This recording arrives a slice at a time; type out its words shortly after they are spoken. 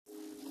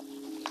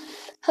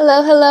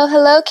Hello, hello,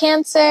 hello,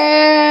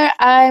 Cancer.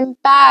 I'm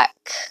back.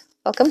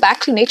 Welcome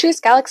back to Nature's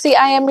Galaxy.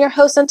 I am your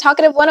host and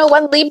talkative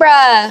 101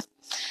 Libra.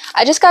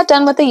 I just got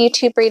done with the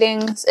YouTube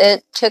readings.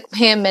 It took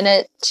me a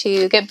minute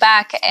to get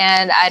back,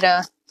 and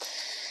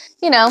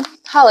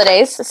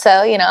holidays, so,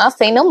 I'll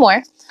say no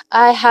more.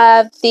 I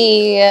have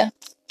the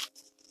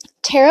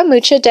Tarot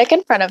Mucha deck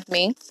in front of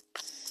me.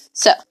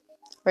 So,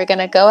 we're going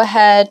to go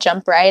ahead,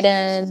 jump right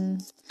in.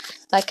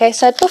 Like I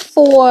said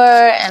before,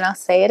 and I'll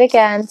say it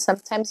again,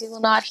 sometimes you will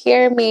not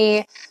hear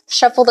me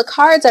shuffle the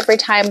cards every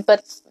time,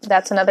 but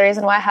that's another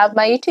reason why I have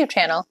my YouTube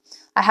channel.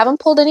 I haven't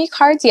pulled any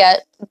cards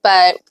yet,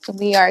 but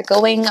we are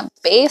going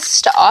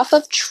based off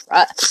of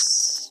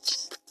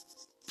trust.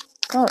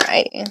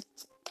 Alright.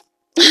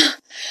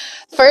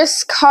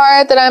 First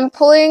card that I'm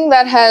pulling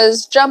that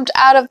has jumped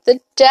out of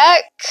the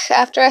deck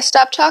after I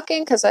stopped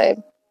talking, because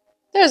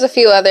there's a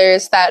few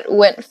others that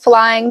went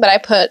flying, but I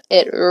put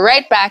it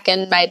right back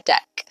in my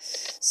deck.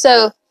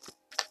 So,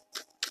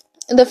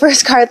 the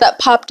first card that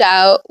popped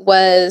out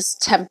was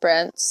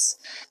Temperance.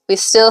 We're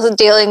still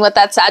dealing with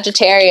that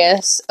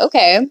Sagittarius.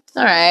 Okay,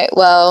 alright,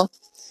 well,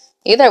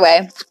 either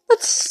way,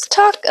 let's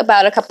talk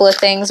about a couple of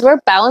things. We're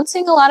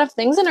balancing a lot of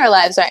things in our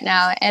lives right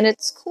now, and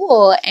it's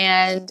cool,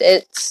 and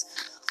it's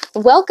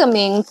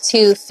welcoming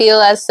to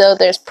feel as though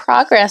there's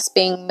progress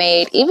being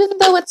made, even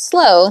though it's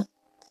slow.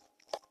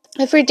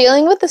 If we're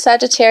dealing with the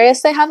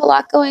Sagittarius, they have a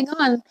lot going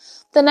on.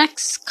 The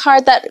next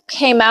card that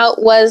came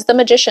out was the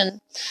Magician.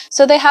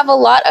 So they have a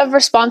lot of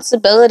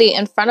responsibility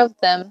in front of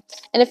them.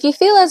 And if you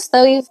feel as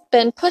though you've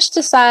been pushed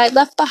aside,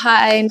 left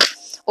behind,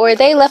 or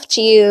they left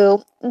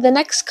you, the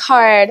next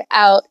card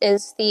out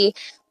is the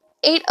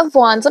Eight of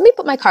Wands. Let me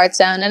put my cards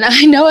down. And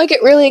I know I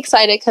get really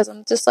excited because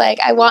I'm just like,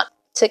 I want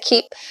to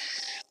keep,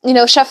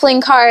 shuffling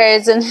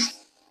cards. And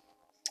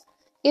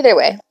either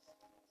way.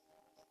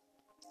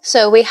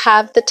 So we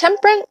have the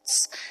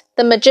Temperance,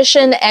 the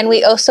Magician, and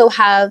we also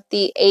have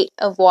the Eight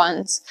of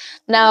Wands.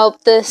 Now,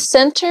 the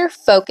center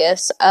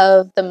focus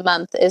of the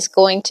month is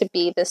going to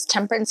be this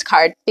Temperance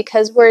card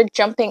because we're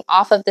jumping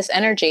off of this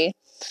energy.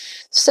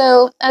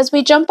 So as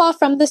we jump off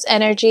from this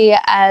energy,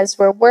 as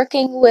we're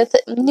working with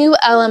new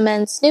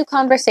elements, new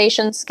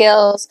conversation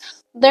skills,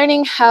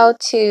 learning how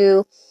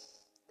to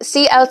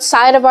see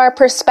outside of our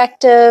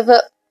perspective,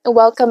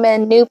 welcome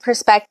in new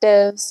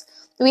perspectives,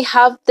 we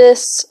have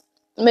this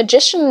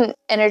Magician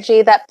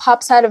energy that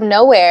pops out of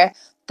nowhere,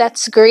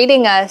 that's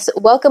greeting us,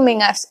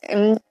 welcoming us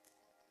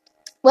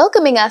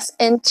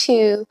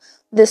into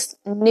this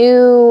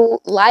new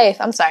life.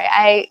 I'm sorry,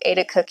 I ate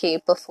a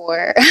cookie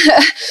before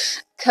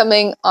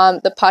coming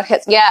on the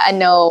podcast. Yeah, I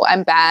know,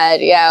 I'm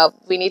bad. Yeah,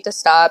 we need to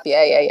stop.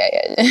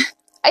 Yeah.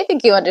 I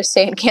think you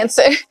understand,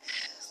 Cancer.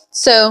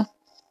 So,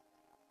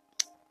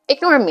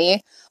 ignore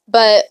me.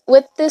 But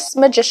with this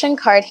Magician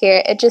card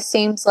here, it just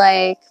seems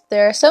like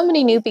there are so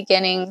many new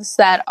beginnings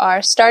that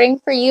are starting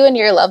for you and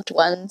your loved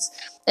ones.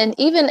 And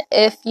even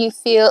if you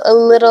feel a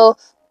little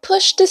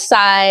pushed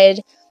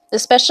aside,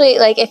 especially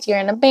like if you're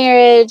in a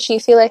marriage, you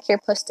feel like you're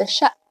pushed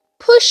aside,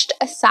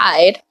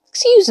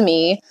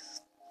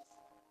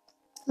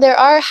 there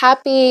are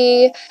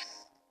happy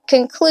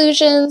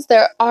conclusions,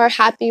 there are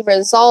happy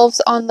resolves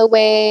on the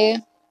way.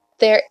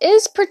 There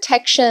is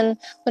protection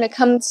when it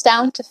comes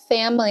down to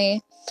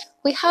family.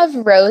 We have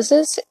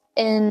roses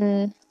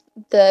in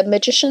the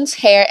Magician's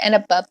hair and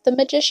above the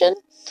Magician.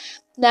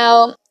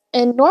 Now,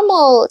 in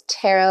normal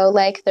tarot,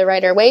 like the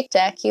Rider-Waite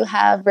deck, you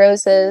have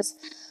roses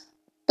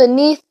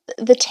beneath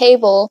the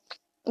table,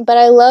 but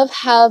I love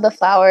how the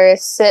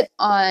flowers sit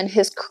on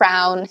his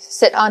crown,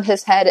 sit on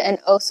his head, and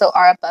also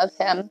are above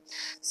him.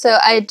 So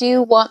I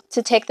do want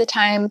to take the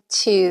time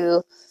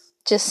to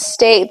just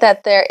state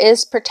that there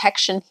is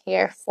protection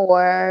here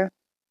for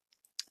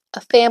a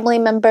family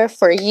member,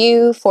 for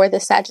you, for the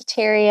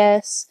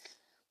Sagittarius.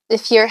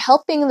 If you're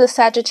helping the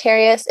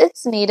Sagittarius,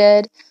 it's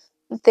needed.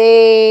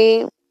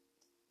 They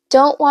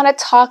don't want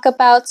to talk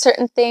about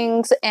certain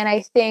things, and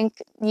I think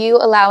you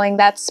allowing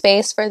that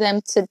space for them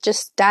to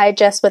just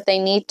digest what they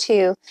need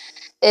to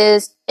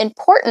is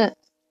important.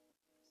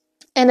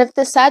 And if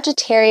the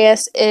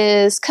Sagittarius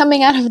is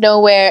coming out of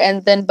nowhere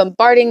and then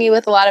bombarding you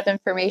with a lot of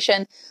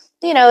information,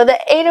 the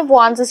Eight of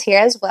Wands is here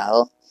as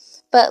well.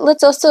 But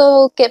let's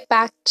also get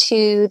back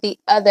to the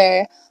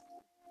other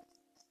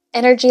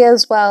energy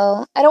as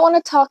well. I don't want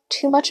to talk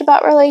too much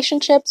about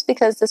relationships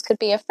because this could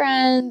be a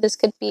friend, this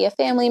could be a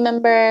family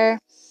member.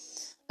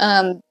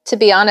 To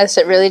be honest,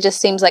 it really just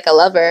seems like a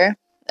lover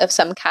of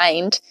some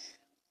kind.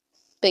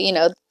 But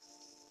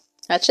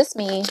that's just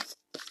me.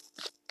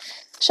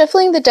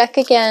 Shuffling the deck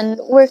again,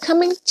 we're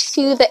coming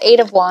to the Eight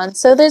of Wands.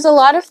 So there's a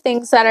lot of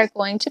things that are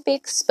going to be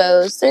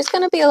exposed. There's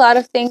going to be a lot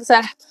of things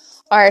that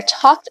are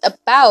talked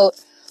about.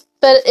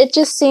 But it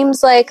just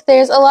seems like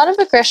there's a lot of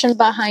aggression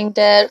behind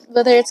it,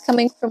 whether it's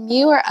coming from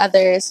you or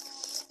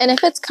others. And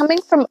if it's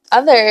coming from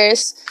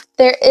others,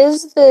 there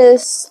is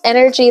this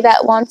energy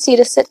that wants you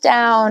to sit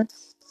down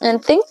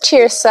and think to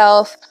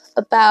yourself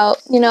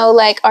about,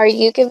 are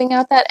you giving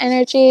out that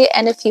energy?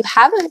 And if you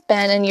haven't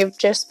been and you've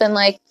just been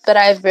like, but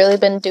I've really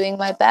been doing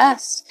my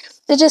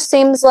best, It just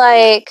seems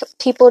like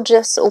people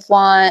just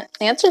want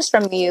answers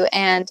from you,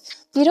 and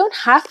you don't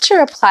have to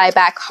reply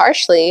back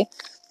harshly.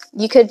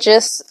 You could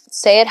just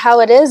say it how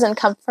it is and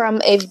come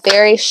from a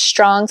very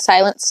strong,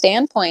 silent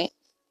standpoint.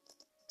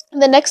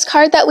 The next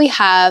card that we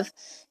have,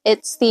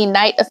 it's the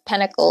Knight of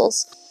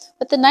Pentacles.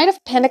 With the Knight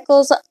of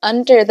Pentacles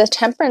under the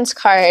Temperance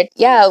card,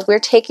 we're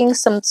taking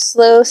some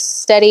slow,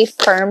 steady,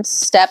 firm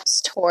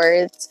steps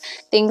towards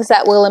things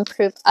that will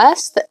improve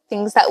us,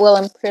 things that will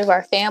improve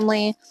our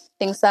family,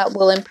 things that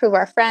will improve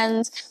our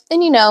friends.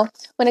 And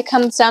when it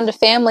comes down to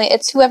family,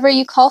 it's whoever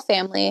you call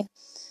family.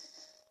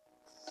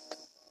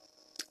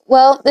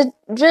 Well, it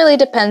really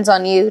depends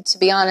on you, to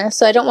be honest,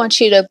 so I don't want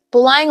you to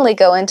blindly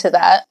go into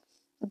that,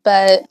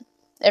 but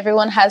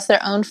everyone has their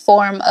own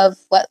form of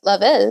what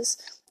love is,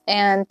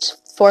 and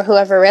for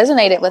whoever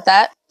resonated with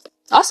that,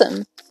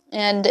 awesome.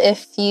 And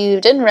if you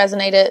didn't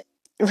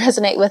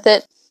resonate with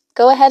it,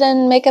 go ahead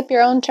and make up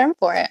your own term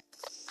for it,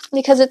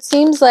 because it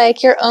seems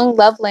like your own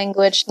love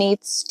language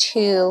needs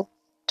to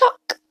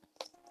talk.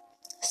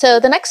 So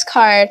the next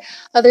card,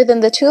 other than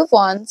the Two of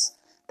Wands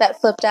that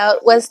flipped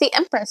out, was the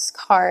Empress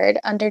card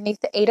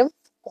underneath the Eight of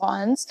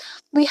Wands.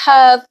 We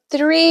have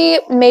 3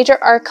 major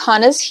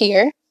arcanas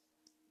here.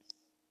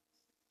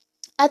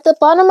 At the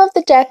bottom of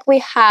the deck, we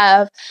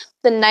have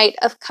the Knight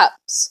of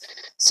Cups.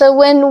 So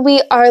when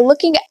we are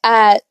looking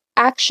at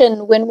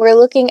action, when we're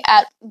looking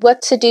at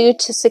what to do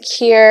to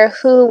secure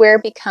who we're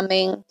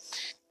becoming,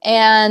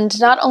 and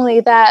not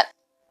only that,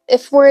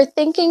 if we're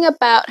thinking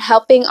about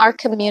helping our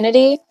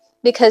community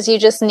because you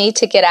just need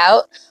to get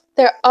out,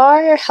 there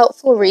are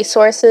helpful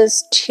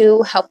resources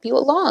to help you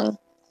along.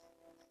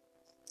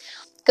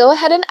 Go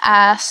ahead and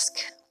ask,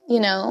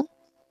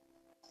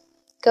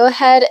 go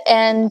ahead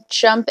and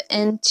jump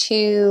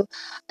into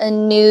a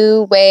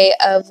new way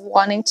of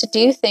wanting to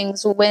do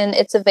things when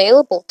it's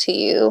available to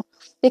you.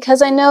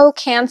 Because I know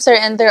Cancer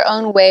in their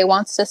own way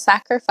wants to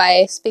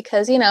sacrifice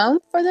because,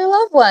 for their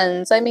loved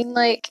ones. I mean,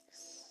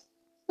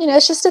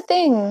 it's just a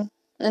thing.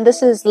 And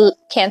this is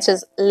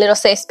Cancer's little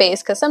safe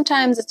space, because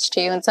sometimes it's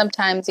true and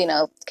sometimes,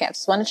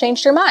 Cancers want to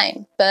change their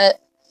mind.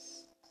 But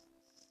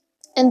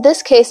in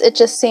this case, it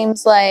just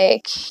seems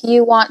like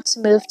you want to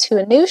move to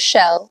a new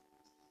shell.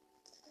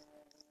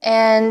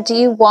 And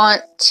you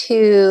want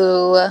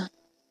to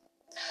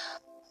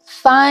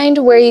find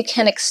where you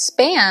can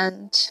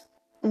expand,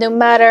 no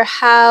matter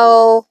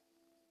how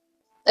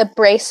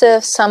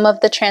abrasive some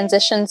of the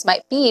transitions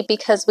might be,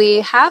 because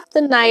we have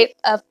the Knight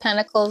of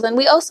Pentacles and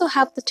we also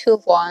have the Two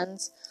of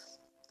Wands.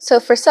 So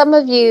for some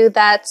of you,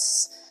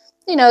 that's,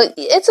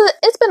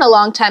 it's been a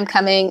long time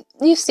coming.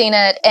 You've seen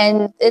it,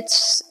 and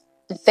it's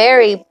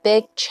very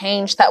big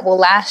change that will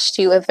last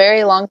you a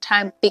very long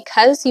time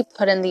because you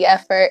put in the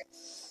effort.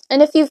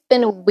 And if you've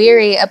been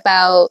weary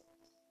about,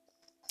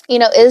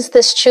 is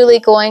this truly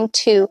going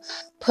to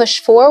push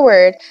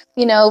forward,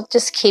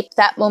 just keep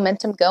that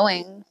momentum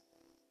going.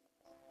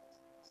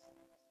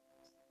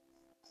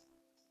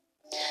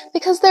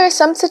 Because there are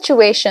some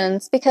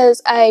situations,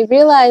 because I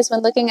realize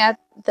when looking at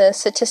the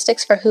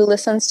statistics for who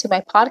listens to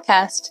my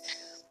podcast,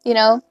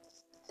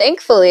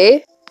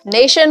 thankfully,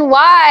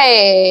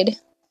 nationwide,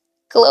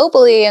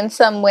 globally in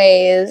some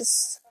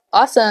ways.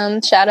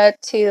 Awesome. Shout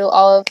out to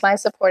all of my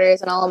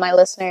supporters and all of my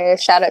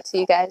listeners. Shout out to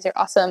you guys. You're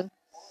awesome.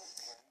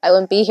 I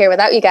wouldn't be here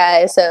without you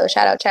guys. So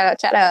shout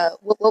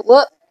out. Whoop, whoop,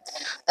 whoop.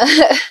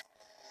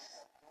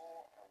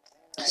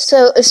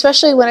 So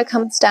especially when it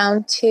comes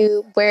down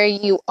to where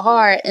you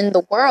are in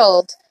the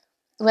world,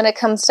 when it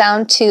comes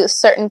down to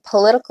certain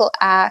political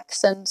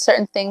acts and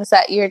certain things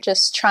that you're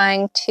just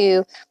trying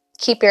to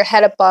keep your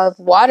head above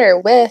water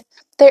with,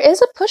 there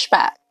is a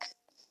pushback.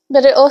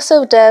 But it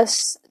also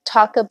does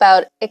talk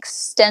about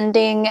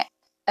extending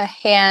a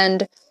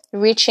hand,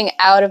 reaching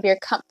out of your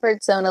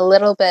comfort zone a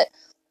little bit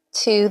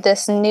to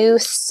this new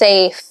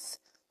safe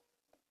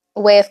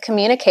way of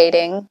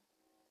communicating.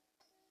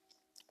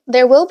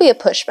 There will be a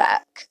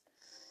pushback.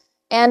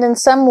 And in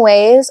some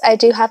ways, I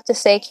do have to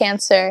say,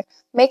 Cancer,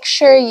 make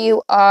sure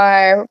you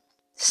are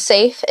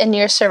safe in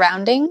your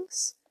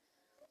surroundings,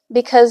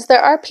 because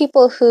there are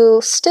people who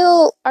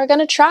still are going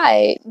to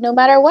try no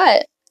matter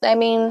what. I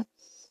mean,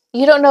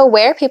 you don't know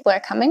where people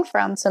are coming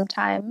from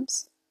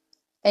sometimes.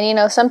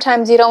 And,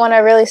 sometimes you don't want to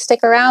really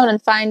stick around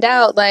and find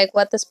out,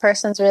 what this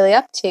person's really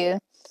up to.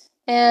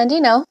 And,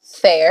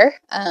 fair.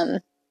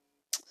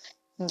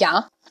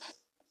 Yeah.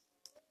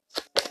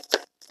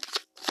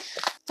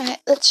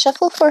 Alright, let's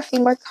shuffle for a few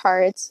more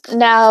cards.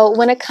 Now,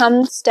 when it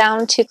comes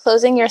down to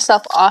closing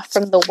yourself off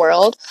from the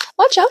world,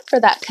 watch out for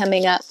that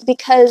coming up,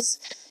 because,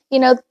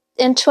 in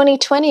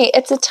 2020,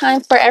 it's a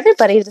time for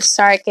everybody to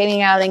start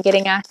getting out and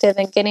getting active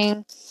and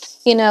getting,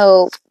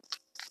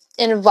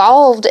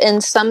 involved in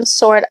some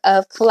sort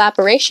of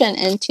collaboration,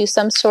 into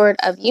some sort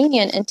of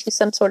union, into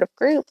some sort of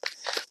group.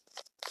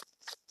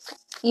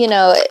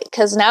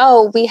 Because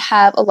now we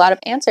have a lot of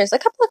answers. A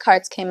couple of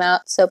cards came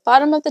out. So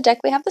bottom of the deck,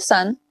 we have the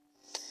Sun.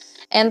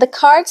 And the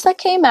cards that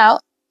came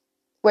out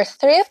were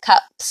Three of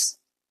Cups,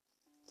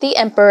 the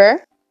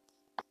Emperor,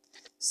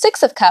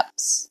 Six of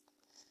Cups,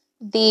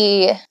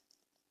 the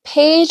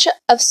Page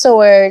of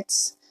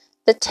Swords,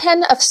 the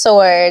 10 of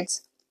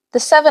Swords, the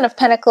 7 of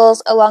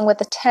Pentacles, along with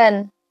the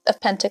 10 of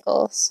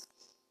Pentacles.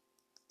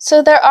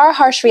 So there are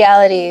harsh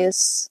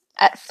realities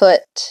at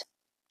foot.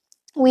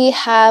 We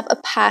have a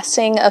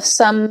passing of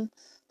some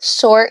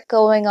sort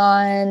going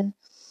on,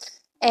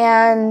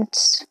 and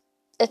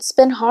it's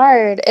been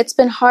hard. It's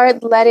been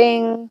hard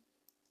letting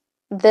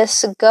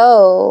this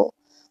go,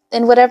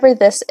 and whatever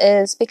this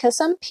is, because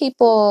some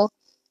people,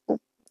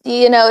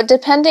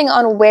 depending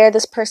on where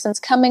this person's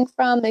coming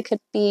from, it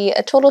could be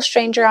a total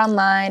stranger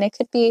online, it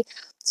could be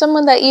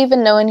someone that you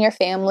even know in your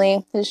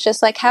family who's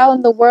just like, how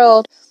in the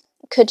world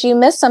could you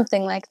miss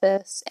something like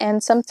this?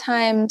 And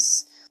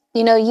sometimes,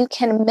 you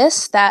can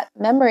miss that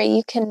memory,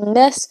 you can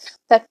miss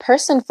that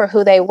person for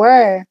who they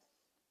were,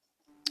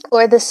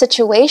 or the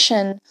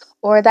situation,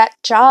 or that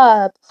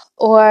job,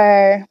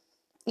 or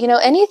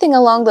anything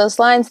along those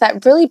lines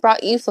that really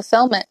brought you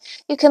fulfillment.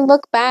 You can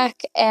look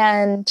back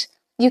and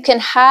you can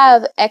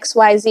have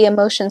XYZ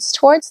emotions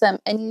towards them,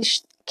 and you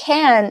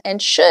can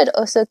and should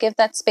also give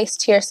that space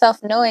to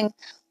yourself, knowing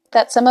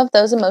that some of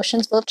those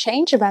emotions will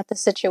change about the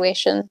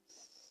situation.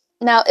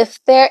 Now, if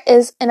there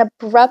is an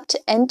abrupt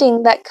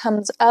ending that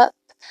comes up,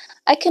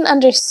 I can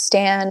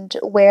understand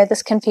where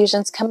this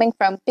confusion's coming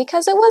from,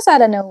 because it was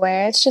out of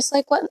nowhere. It's just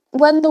like, what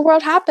in the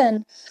world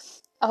happened?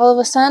 All of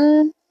a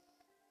sudden,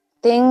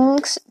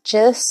 things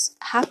just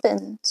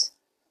happened.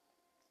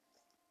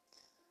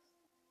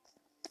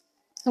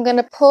 I'm going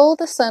to pull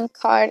the Sun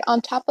card on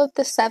top of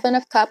the 7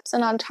 of Cups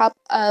and on top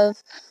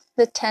of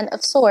the 10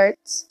 of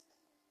Swords.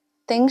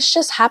 Things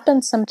just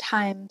happen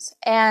sometimes,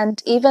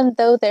 and even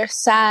though they're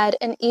sad,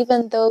 and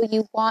even though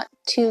you want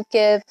to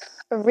give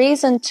a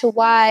reason to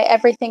why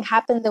everything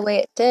happened the way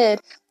it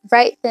did,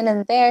 right then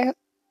and there,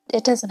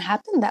 it doesn't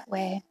happen that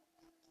way.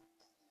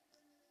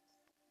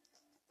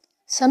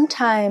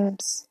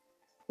 Sometimes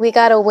we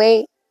gotta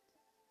wait.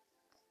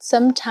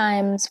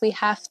 Sometimes we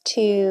have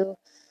to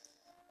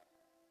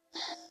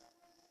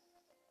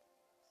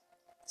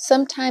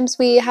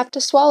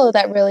swallow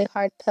that really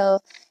hard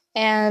pill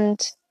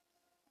and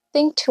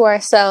think to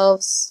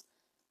ourselves,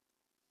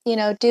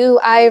 do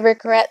I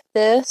regret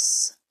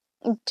this?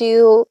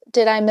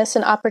 Did I miss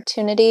an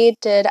opportunity?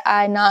 Did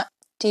I not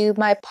do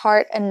my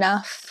part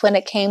enough when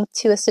it came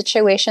to a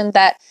situation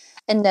that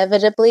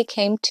inevitably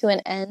came to an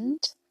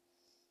end?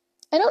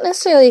 I don't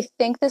necessarily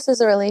think this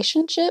is a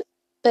relationship,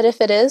 but if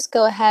it is,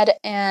 go ahead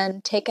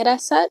and take it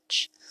as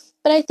such.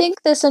 But I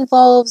think this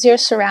involves your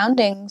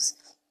surroundings,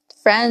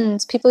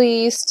 friends, people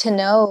you used to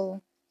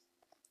know,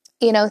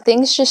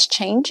 things just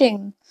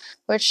changing.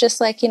 Where it's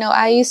just like,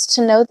 I used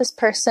to know this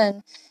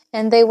person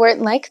and they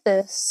weren't like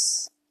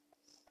this.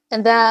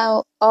 And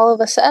now, all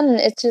of a sudden,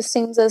 it just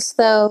seems as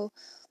though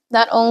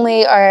not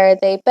only are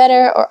they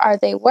better or are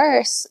they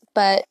worse,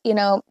 but,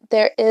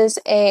 there is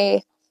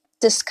a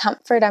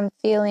discomfort I'm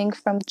feeling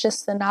from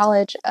just the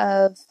knowledge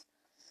of,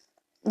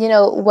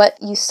 what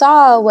you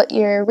saw, what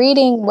you're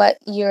reading, what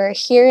you're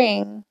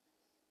hearing.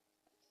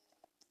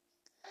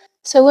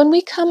 So when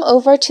we come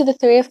over to the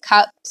 3 of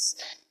Cups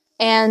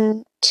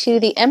and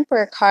to the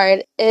Emperor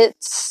card,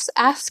 it's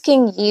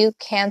asking you,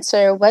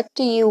 Cancer, what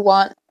do you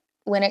want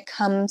when it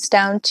comes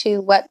down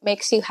to what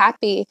makes you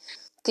happy?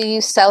 Do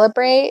you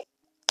celebrate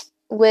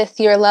with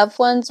your loved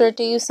ones, or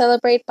do you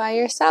celebrate by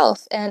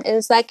yourself? And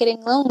is that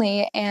getting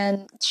lonely?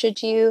 And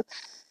should you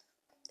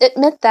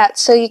admit that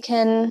so you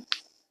can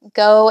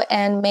go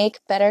and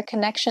make better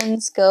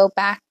connections, go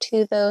back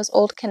to those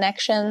old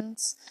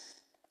connections?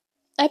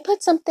 I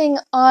put something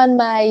on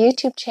my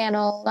YouTube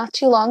channel not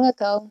too long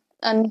ago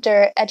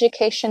under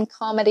Education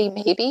Comedy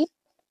Maybe.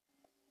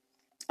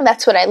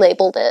 That's what I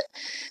labeled it.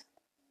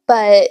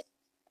 But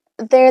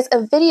there's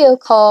a video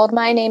called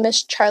My Name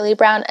is Charlie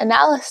Brown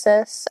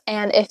Analysis,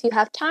 and if you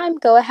have time,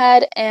 go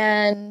ahead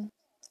and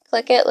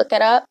click it, look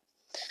it up.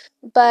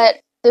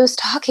 But it was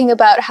talking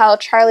about how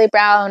Charlie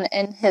Brown,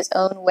 in his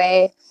own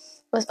way,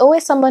 was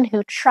always someone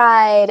who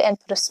tried and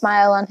put a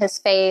smile on his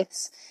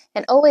face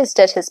and always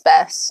did his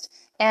best.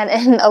 And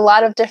in a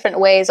lot of different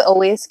ways,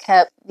 always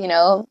kept,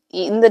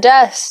 eating the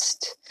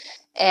dust.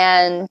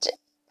 And,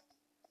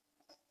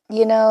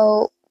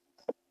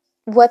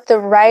 what the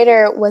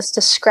writer was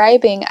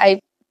describing, I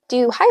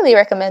do highly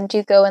recommend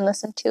you go and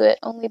listen to it,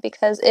 only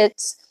because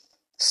it's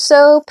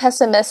so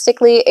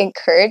pessimistically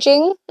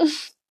encouraging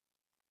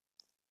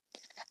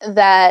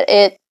that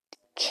it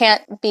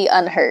can't be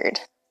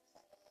unheard.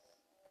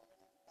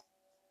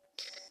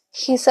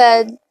 He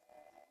said,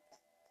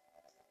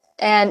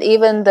 and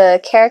even the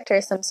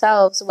characters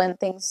themselves, when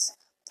things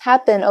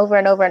happen over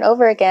and over and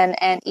over again,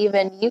 and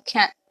even you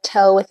can't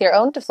tell with your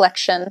own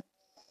deflection,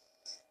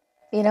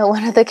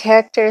 one of the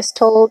characters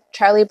told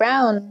Charlie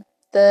Brown,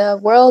 the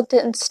world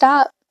didn't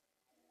stop.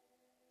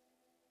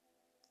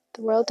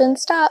 The world didn't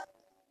stop.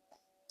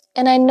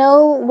 And I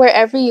know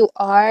wherever you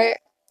are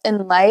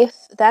in life,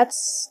 that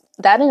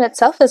in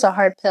itself is a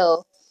hard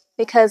pill,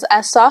 because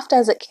as soft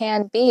as it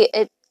can be,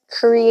 it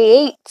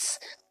creates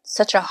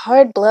such a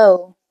hard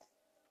blow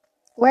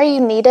where you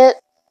need it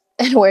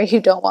and where you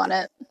don't want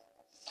it.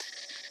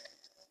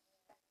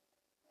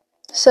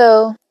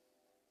 So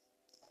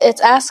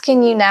it's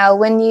asking you now,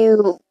 when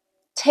you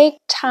take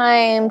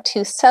time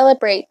to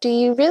celebrate, do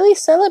you really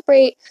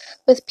celebrate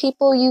with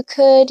people you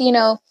could,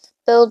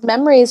 build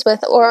memories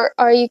with, or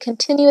are you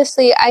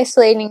continuously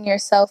isolating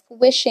yourself,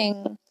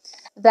 wishing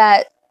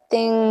that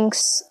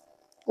things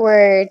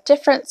were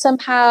different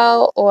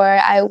somehow, or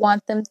I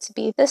want them to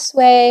be this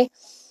way?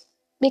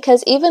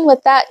 Because even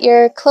with that,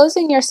 you're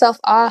closing yourself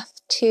off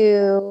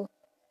to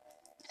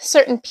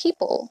certain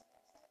people.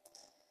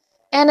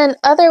 And in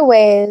other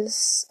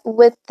ways,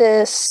 with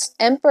this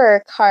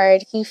Emperor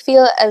card, you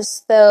feel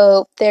as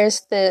though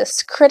there's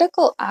this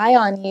critical eye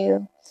on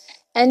you,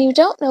 and you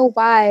don't know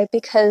why,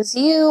 because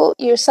you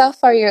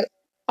yourself are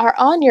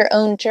on your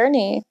own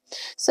journey.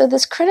 So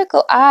this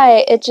critical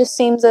eye, it just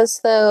seems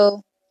as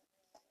though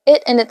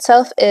it in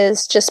itself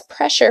is just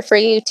pressure for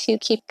you to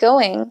keep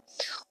going.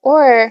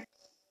 Or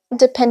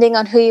depending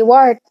on who you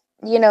are,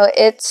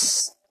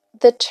 it's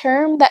the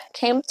term that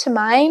came to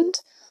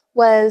mind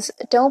was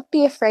don't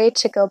be afraid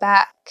to go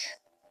back.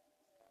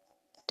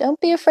 Don't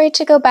be afraid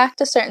to go back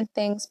to certain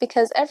things,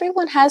 because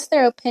everyone has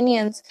their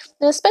opinions,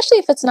 and especially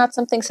if it's not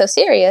something so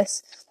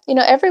serious.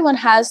 Everyone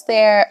has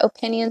their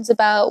opinions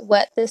about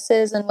what this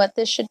is and what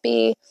this should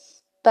be.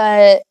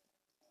 But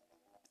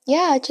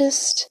yeah,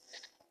 just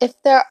if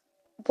there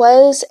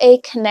was a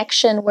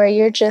connection where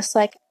you're just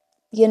like,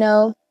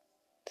 there's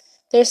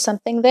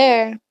something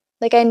there.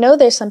 Like, I know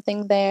there's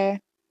something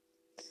there.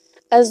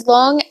 As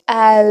long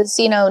as,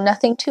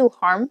 nothing too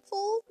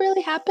harmful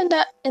really happened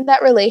in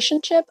that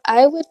relationship,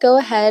 I would go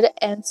ahead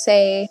and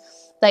say,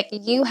 like,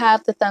 you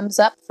have the thumbs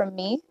up from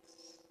me.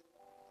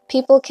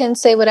 People can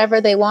say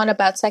whatever they want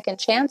about second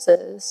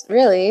chances,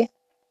 really.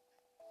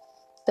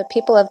 But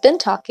people have been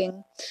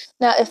talking.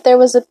 Now, if there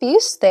was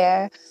abuse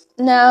there,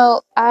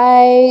 now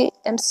I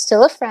am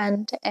still a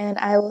friend, and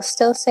I will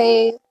still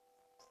say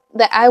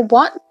that I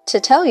want to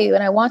tell you,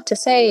 and I want to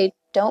say,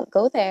 don't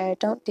go there,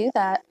 don't do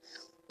that.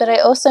 But I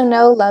also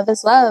know love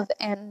is love,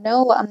 and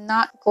no, I'm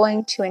not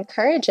going to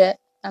encourage it.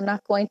 I'm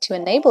not going to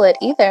enable it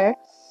either.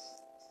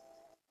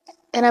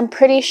 And I'm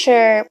pretty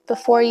sure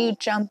before you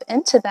jump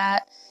into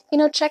that,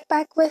 check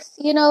back with,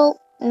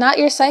 not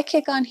your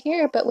sidekick on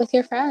here, but with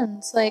your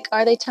friends. Like,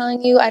 are they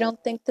telling you, I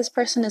don't think this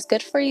person is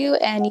good for you,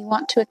 and you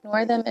want to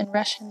ignore them and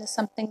rush into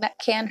something that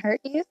can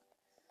hurt you?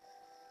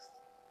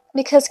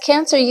 Because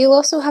Cancer, you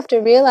also have to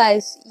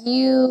realize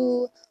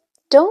you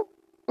don't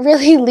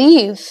really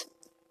leave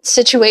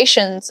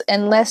situations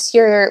unless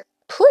you're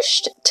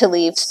pushed to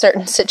leave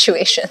certain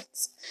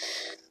situations.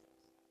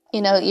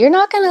 You're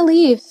not going to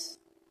leave.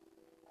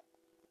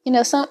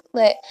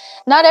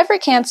 Not every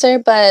Cancer,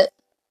 but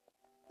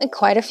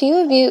quite a few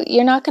of you,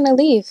 you're not going to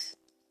leave.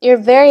 You're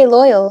very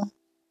loyal.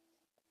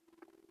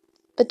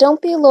 But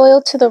don't be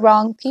loyal to the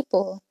wrong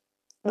people.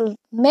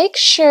 Make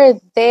sure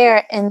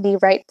they're in the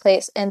right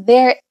place and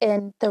they're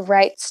in the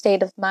right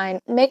state of mind.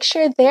 Make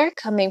sure they're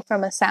coming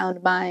from a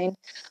sound mind,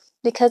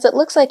 because it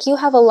looks like you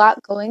have a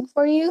lot going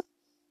for you.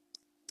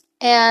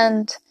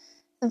 And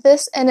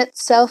this in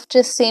itself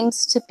just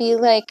seems to be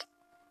like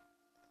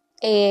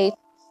a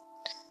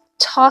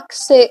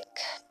toxic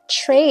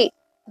trait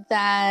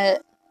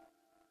that,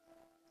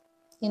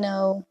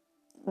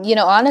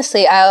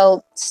 honestly,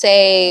 I'll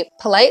say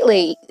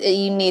politely,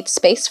 you need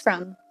space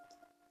from.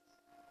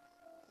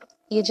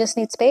 You just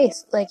need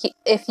space. Like,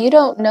 if you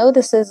don't know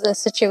this is a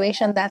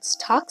situation that's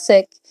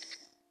toxic,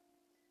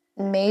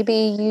 maybe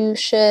you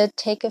should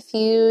take a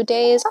few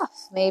days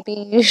off. Maybe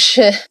you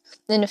should,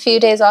 then a few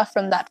days off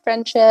from that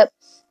friendship,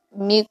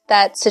 mute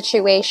that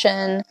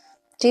situation,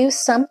 do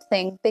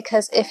something.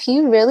 Because if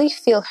you really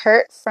feel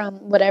hurt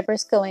from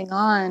whatever's going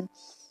on,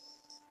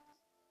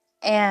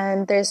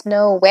 and there's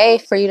no way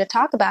for you to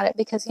talk about it,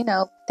 because,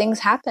 things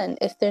happen.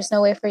 If there's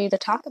no way for you to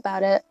talk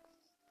about it,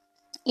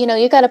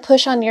 you got to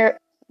push on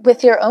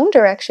with your own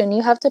direction.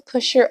 You have to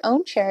push your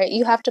own chariot.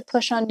 You have to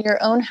push on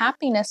your own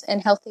happiness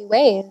in healthy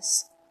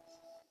ways.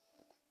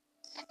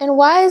 And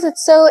why is it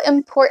so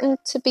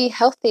important to be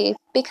healthy?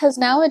 Because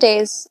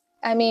nowadays,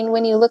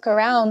 when you look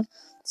around,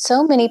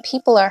 so many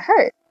people are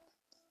hurt.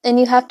 And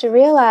you have to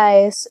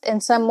realize,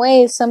 in some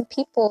ways, some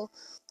people,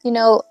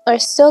 are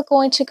still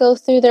going to go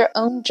through their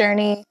own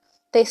journey.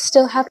 They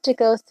still have to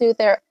go through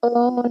their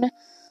own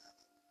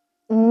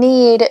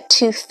need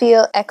to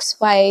feel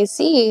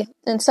XYZ.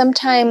 And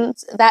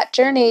sometimes that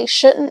journey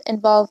shouldn't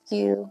involve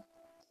you,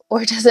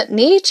 or doesn't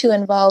need to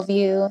involve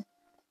you.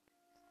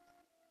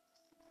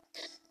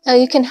 Now,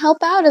 you can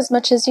help out as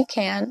much as you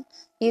can.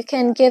 You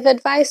can give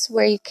advice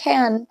where you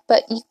can,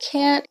 but you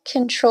can't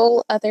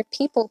control other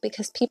people,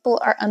 because people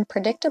are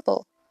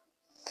unpredictable.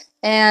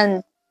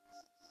 And,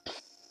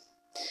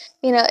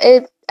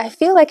 I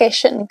feel like I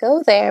shouldn't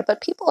go there, but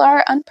people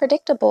are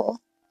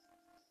unpredictable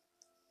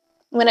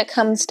when it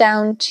comes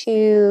down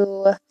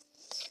to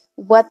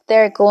what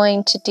they're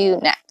going to do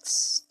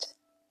next.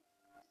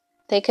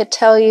 They could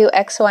tell you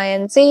X, Y,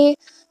 and Z,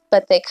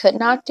 but they could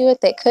not do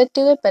it. They could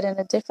do it, but in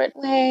a different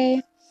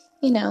way.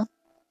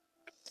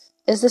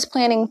 Is this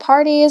planning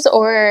parties,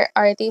 or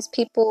are these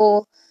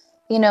people,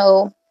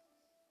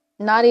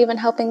 not even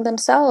helping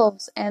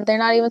themselves, and they're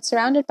not even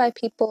surrounded by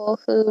people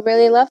who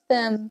really love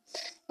them.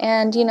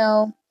 And,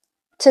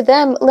 to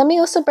them, let me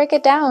also break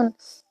it down,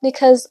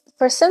 because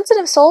for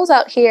sensitive souls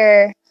out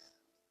here,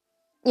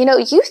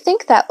 you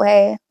think that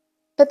way,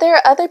 but there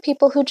are other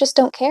people who just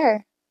don't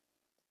care.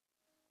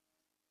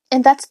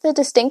 And that's the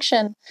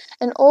distinction.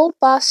 An old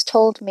boss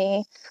told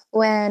me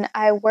when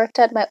I worked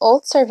at my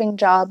old serving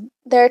job,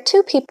 there are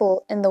two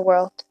people in the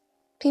world: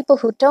 people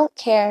who don't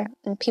care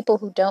and people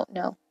who don't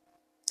know.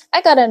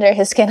 I got under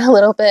his skin a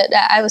little bit.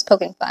 I was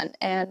poking fun,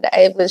 and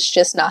it was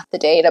just not the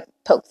day to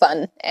poke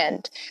fun,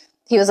 and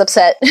he was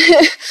upset.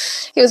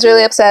 He was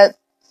really upset.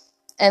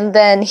 And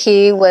then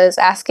he was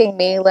asking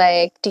me,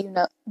 like, do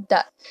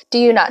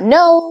you not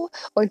know,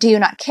 or do you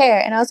not care?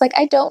 And I was like,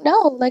 I don't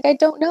know. Like, I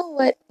don't know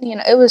what,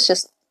 it was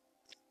just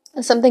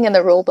something in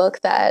the rule book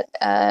that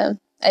I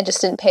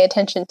just didn't pay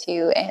attention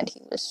to. And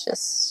he was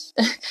just,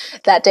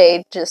 that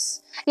day,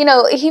 just,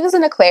 he was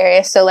an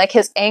Aquarius. So, like,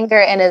 his anger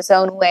in his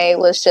own way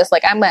was just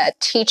like, I'm going to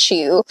teach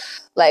you,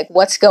 like,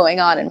 what's going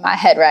on in my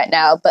head right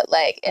now. But,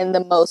 like, in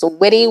the most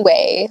witty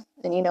way.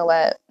 And you know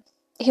what?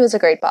 He was a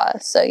great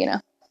boss. So,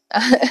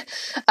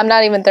 I'm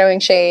not even throwing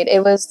shade. It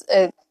was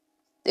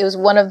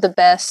one of the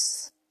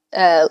best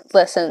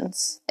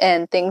lessons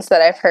and things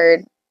that I've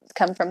heard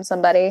come from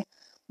somebody,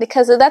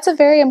 because that's a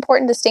very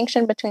important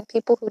distinction between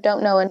people who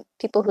don't know and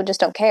people who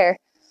just don't care.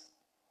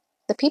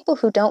 The people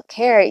who don't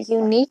care,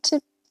 you need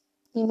to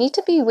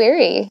be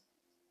wary.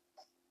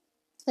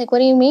 Like, what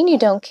do you mean you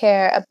don't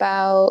care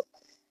about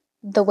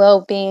the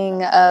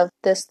well-being of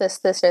this,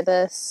 or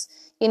this?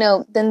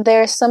 Then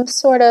there's some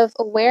sort of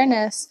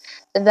awareness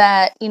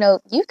that,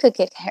 you could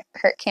get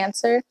hurt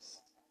cancer.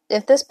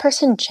 If this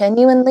person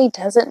genuinely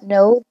doesn't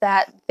know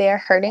that they're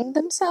hurting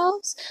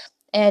themselves,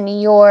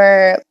 and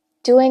you're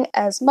doing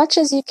as much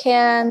as you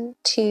can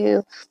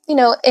to,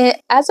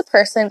 as a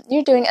person,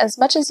 you're doing as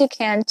much as you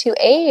can to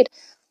aid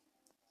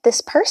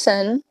this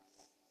person,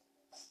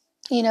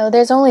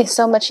 there's only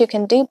so much you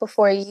can do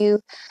before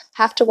you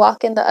have to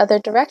walk in the other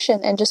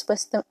direction and just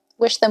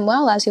wish them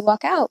well as you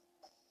walk out.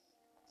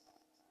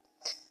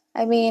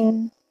 I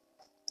mean,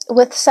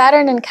 with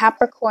Saturn and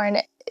Capricorn,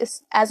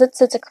 as it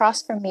sits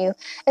across from you,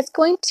 it's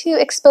going to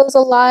expose a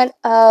lot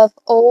of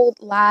old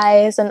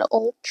lies and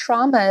old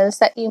traumas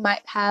that you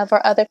might have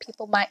or other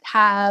people might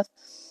have.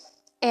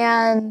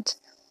 And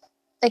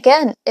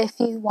again, if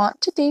you want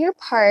to do your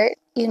part,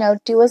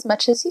 do as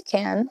much as you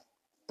can.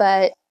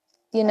 But,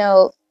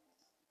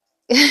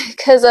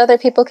 because other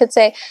people could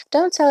say,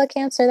 don't tell a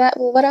Cancer that.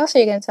 Well, what else are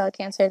you going to tell a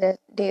Cancer to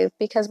do?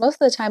 Because most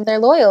of the time they're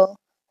loyal.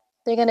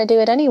 They're going to do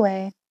it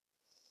anyway.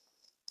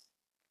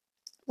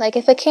 Like,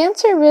 if a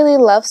Cancer really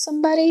loves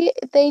somebody,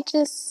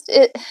 it's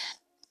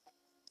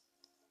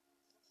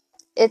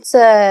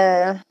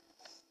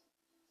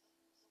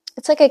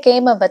like a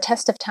game of a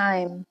test of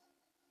time,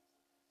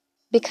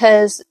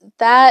 because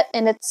that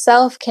in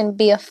itself can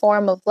be a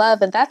form of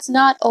love, and that's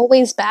not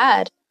always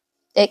bad.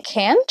 It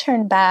can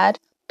turn bad,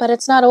 but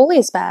it's not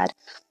always bad.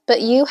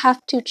 But you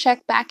have to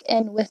check back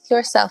in with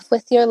yourself,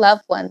 with your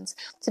loved ones,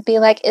 to be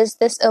like, is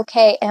this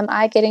okay? Am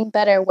I getting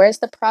better? Where's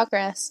the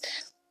progress?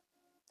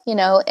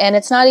 And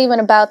it's not even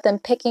about them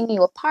picking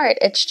you apart.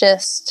 It's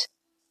just,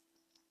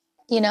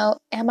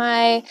 am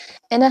I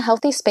in a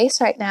healthy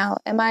space right now?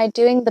 Am I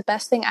doing the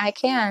best thing I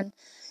can?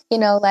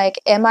 Like,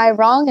 am I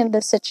wrong in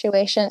this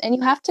situation? And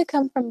you have to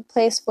come from a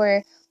place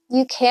where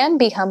you can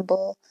be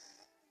humble.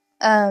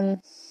 I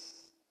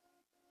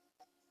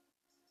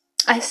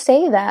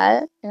say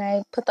that, and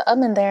I put the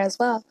in there as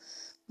well,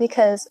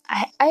 because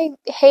I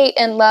hate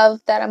and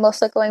love that I'm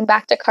also going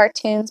back to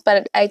cartoons,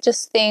 but I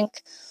just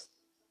think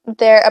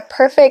they're a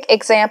perfect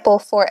example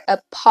for a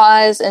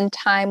pause in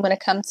time when it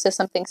comes to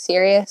something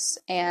serious,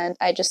 and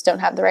I just don't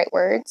have the right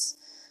words.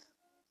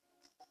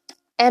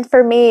 And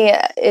for me,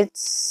 and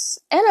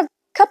a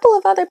couple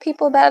of other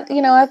people that,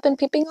 I've been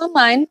peeping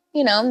online,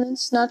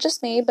 it's not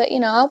just me, but,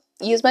 I'll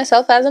use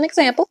myself as an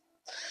example.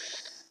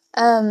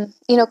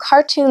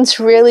 Cartoons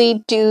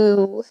really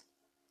do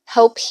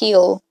help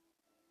heal,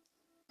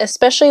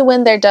 especially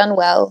when they're done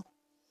well.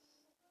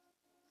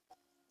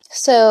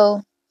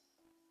 So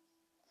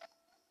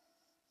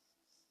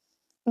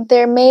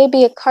there may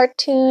be a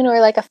cartoon or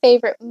like a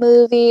favorite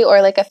movie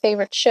or like a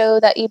favorite show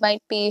that you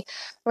might be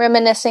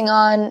reminiscing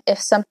on if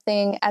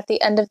something at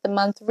the end of the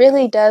month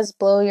really does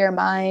blow your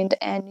mind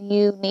and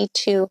you need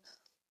to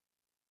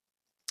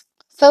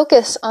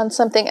focus on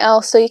something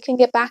else so you can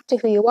get back to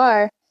who you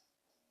are.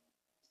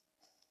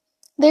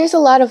 There's a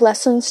lot of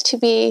lessons to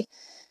be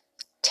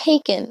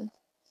taken.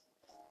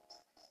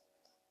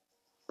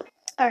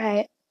 All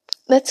right,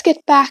 let's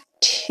get back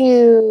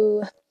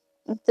to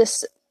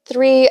this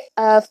Three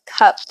of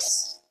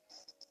Cups.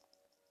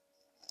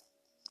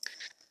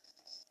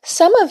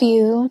 Some of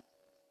you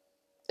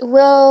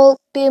will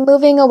be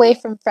moving away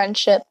from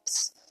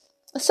friendships.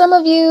 Some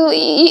of you,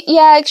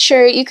 yeah,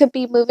 sure, you could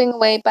be moving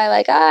away by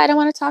like, I don't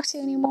want to talk to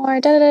you anymore,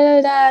 da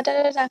da da da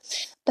da da da.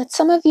 But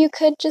some of you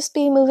could just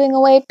be moving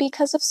away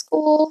because of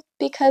school,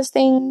 because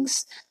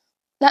things,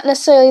 not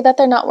necessarily that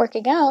they're not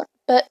working out,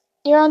 but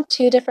you're on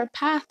two different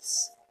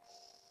paths.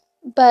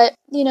 But,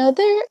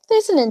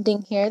 there's an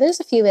ending here. There's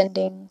a few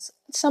endings.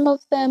 Some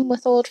of them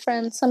with old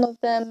friends, some of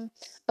them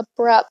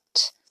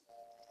abrupt,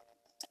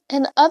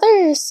 and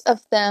others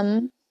of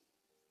them,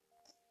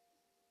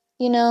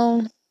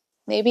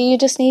 maybe you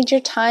just need your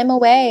time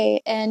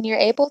away and you're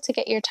able to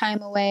get your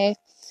time away.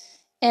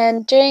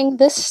 And during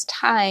this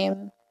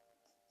time,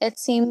 it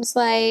seems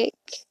like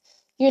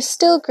you're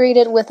still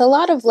greeted with a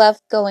lot of love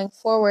going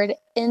forward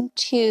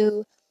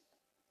into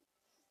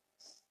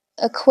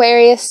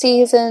Aquarius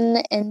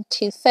season,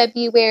 into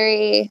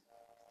February.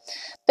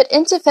 But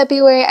into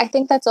February, I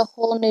think that's a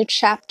whole new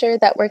chapter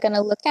that we're going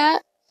to look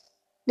at,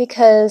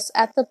 because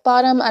at the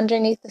bottom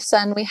underneath the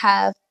sun, we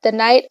have the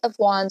Knight of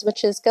Wands,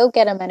 which is go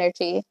get 'em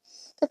energy.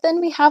 But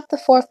then we have the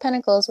Four of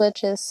Pentacles,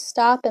 which is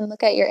stop and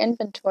look at your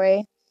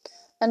inventory.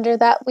 Under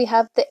that, we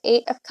have the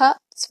Eight of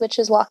Cups, which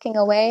is walking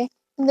away.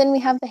 And then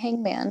we have the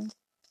Hangman.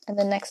 And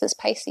then next is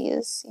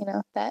Pisces,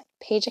 that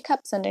Page of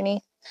Cups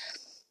underneath.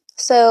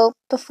 So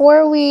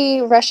before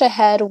we rush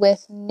ahead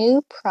with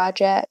new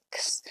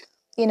projects,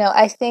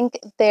 I think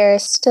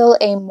there's still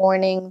a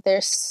mourning,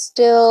 there's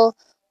still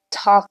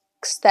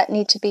talks that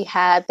need to be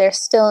had, there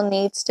still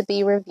needs to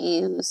be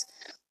reviews.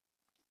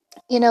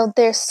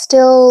 There's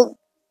still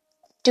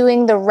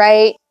doing the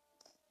right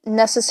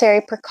necessary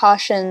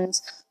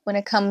precautions when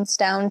it comes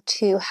down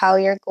to how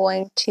you're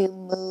going to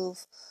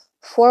move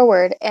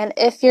forward. And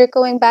if you're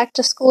going back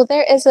to school,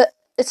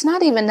 it's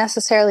not even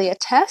necessarily a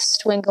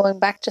test when going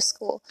back to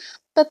school,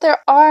 but there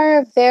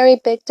are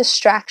very big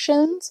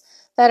distractions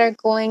that are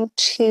going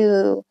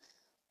to,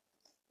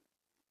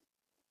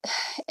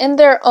 in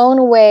their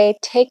own way,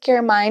 take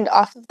your mind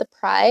off of the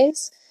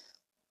prize.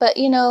 But,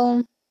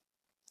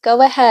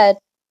 go ahead.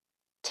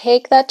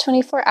 Take that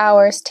 24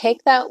 hours,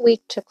 take that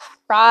week to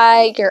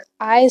cry your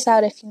eyes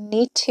out if you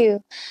need to.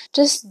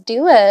 Just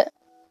do it.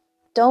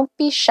 Don't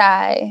be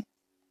shy.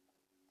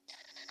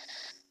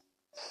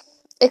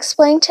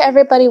 Explain to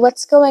everybody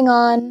what's going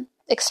on.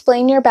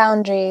 Explain your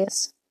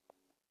boundaries.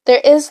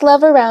 There is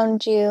love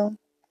around you.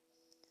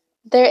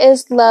 There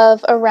is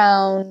love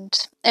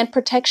around and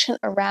protection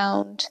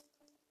around.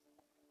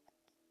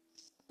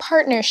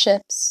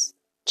 Partnerships.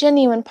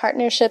 Genuine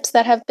partnerships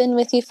that have been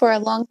with you for a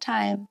long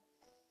time.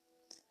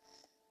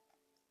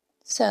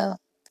 So,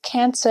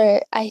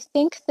 Cancer, I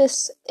think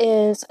this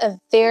is a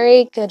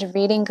very good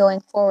reading going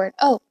forward.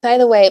 Oh, by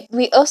the way,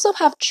 we also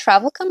have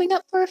travel coming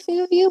up for a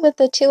few of you with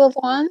the Two of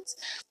Wands.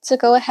 So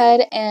go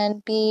ahead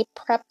and be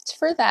prepped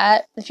for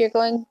that. If you're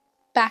going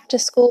back to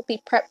school,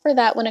 be prepped for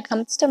that when it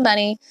comes to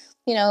money.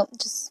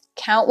 Just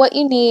count what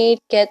you need,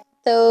 get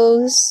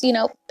those,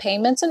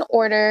 payments in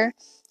order.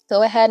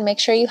 Go ahead, make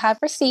sure you have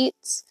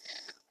receipts.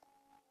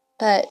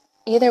 But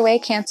either way,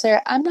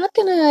 Cancer, I'm not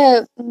going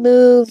to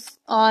move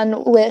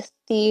on with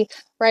the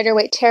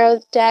Rider-Waite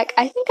Tarot deck.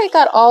 I think I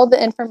got all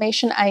the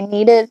information I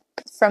needed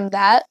from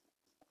that.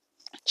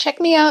 Check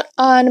me out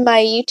on my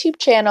YouTube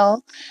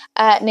channel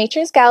at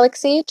Nature's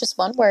Galaxy, just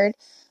one word.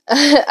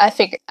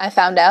 I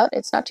found out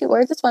it's not two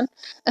words, it's one.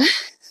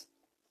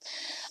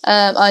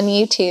 On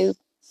YouTube.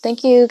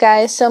 Thank you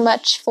guys so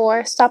much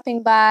for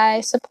stopping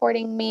by,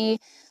 supporting me.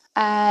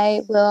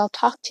 I will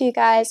talk to you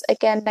guys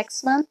again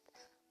next month.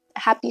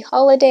 Happy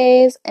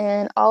holidays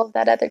and all of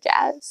that other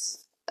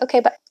jazz.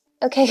 Okay,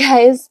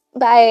 guys.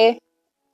 Bye.